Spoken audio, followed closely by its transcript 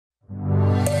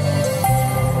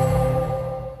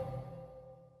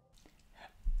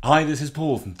Hi, this is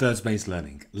Paul from Third Space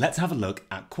Learning. Let's have a look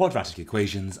at quadratic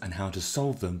equations and how to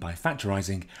solve them by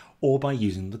factorising or by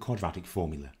using the quadratic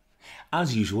formula.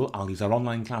 As usual, I'll use our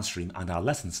online classroom and our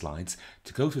lesson slides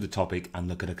to go through the topic and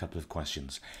look at a couple of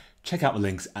questions. Check out the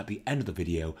links at the end of the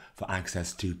video for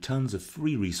access to tons of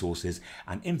free resources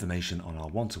and information on our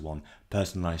one-to-one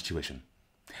personalised tuition.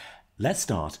 Let's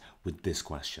start with this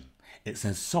question. It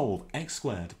says solve x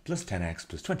squared plus 10x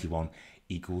plus 21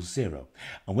 equals 0.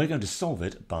 And we're going to solve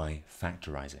it by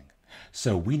factorising.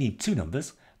 So we need two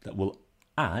numbers that will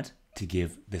add to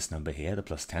give this number here, the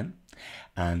plus 10,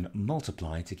 and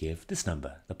multiply to give this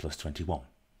number, the plus 21.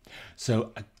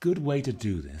 So a good way to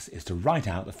do this is to write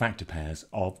out the factor pairs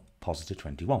of positive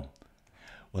 21.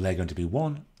 Well, they're going to be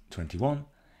 1, 21,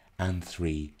 and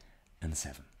 3 and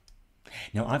 7.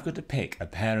 Now I've got to pick a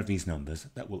pair of these numbers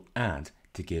that will add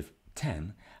to give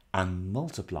 10 and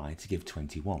multiply to give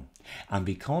 21. And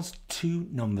because two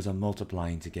numbers are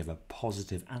multiplying to give a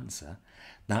positive answer,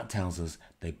 that tells us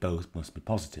they both must be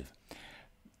positive,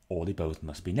 or they both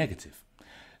must be negative.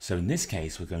 So in this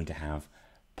case, we're going to have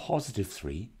positive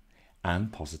 3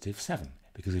 and positive 7,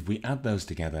 because if we add those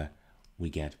together, we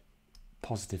get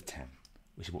positive 10,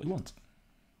 which is what we want.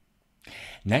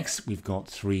 Next, we've got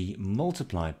 3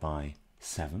 multiplied by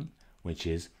 7, which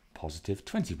is positive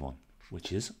 21,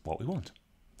 which is what we want.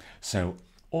 So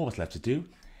all that's left to do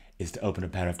is to open a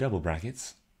pair of double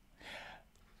brackets.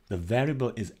 The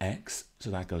variable is x,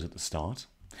 so that goes at the start.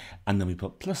 And then we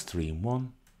put plus 3 in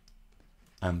one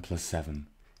and plus 7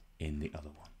 in the other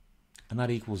one. And that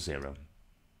equals 0.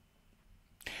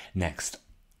 Next,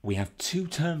 we have two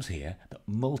terms here that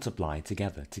multiply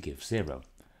together to give 0.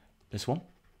 This one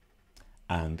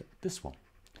and this one.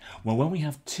 Well, when we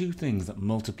have two things that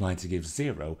multiply to give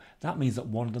 0, that means that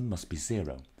one of them must be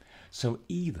 0. So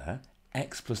either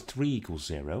x plus 3 equals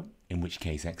 0, in which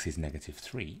case x is negative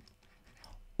 3,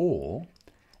 or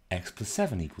x plus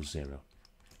 7 equals 0,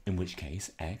 in which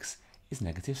case x is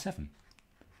negative 7.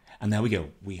 And there we go.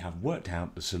 We have worked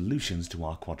out the solutions to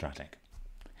our quadratic.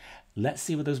 Let's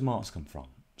see where those marks come from.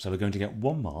 So we're going to get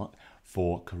 1 mark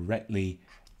for correctly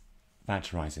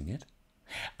factorising it,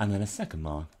 and then a second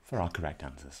mark for our correct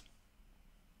answers.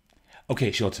 Okay,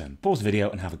 it's your turn. Pause the video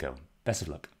and have a go. Best of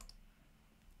luck.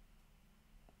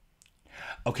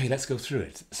 Okay, let's go through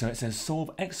it. So it says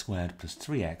solve x squared plus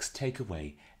 3x take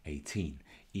away 18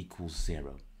 equals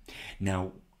 0.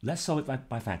 Now, let's solve it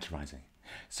by factorising.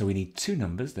 So we need two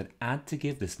numbers that add to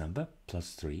give this number,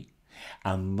 plus 3,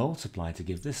 and multiply to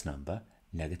give this number,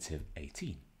 negative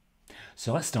 18.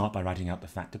 So let's start by writing out the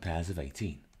factor pairs of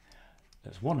 18.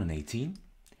 That's 1 and 18,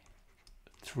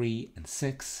 3 and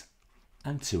 6,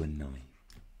 and 2 and 9.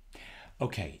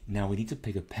 Okay, now we need to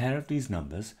pick a pair of these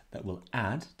numbers that will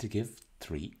add to give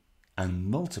 3 and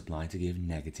multiply to give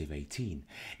negative 18.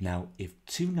 Now, if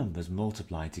two numbers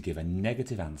multiply to give a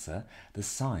negative answer, the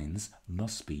signs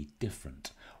must be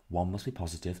different. One must be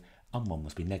positive and one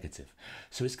must be negative.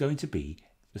 So it's going to be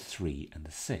the 3 and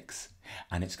the 6.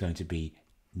 And it's going to be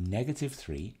negative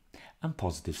 3 and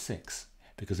positive 6.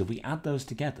 Because if we add those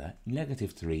together,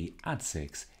 negative 3 add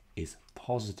 6 is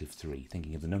positive 3,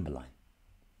 thinking of the number line.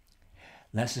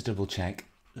 Let's just double check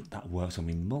that that works when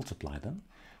we multiply them.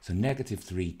 So negative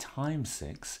 3 times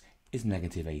 6 is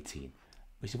negative 18,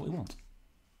 which is what we want.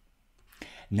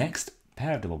 Next,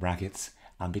 pair of double brackets,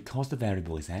 and because the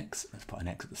variable is x, let's put an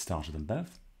x at the start of them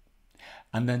both.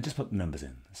 And then just put the numbers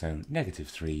in. So negative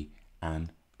 3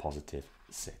 and positive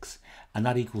 6. And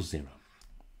that equals 0.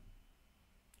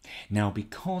 Now,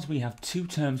 because we have two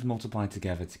terms multiplied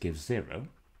together to give 0,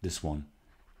 this one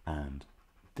and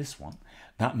this one,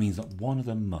 that means that one of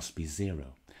them must be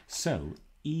 0. So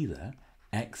either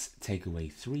x take away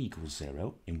 3 equals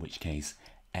 0, in which case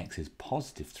x is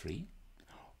positive 3,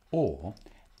 or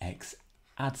x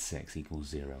add 6 equals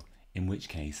 0, in which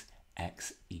case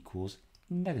x equals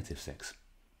negative 6.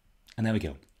 And there we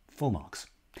go, full marks.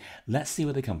 Let's see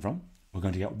where they come from. We're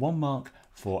going to get 1 mark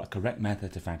for a correct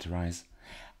method to factorise,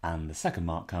 and the second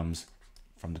mark comes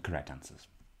from the correct answers.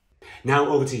 Now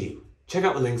over to you. Check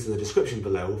out the links in the description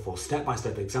below for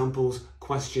step-by-step examples,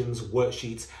 questions,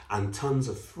 worksheets, and tons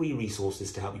of free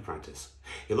resources to help you practice.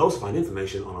 You'll also find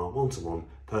information on our one-to-one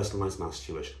personalised maths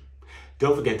tuition.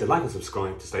 Don't forget to like and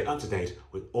subscribe to stay up to date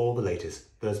with all the latest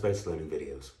Third Space Learning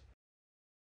videos.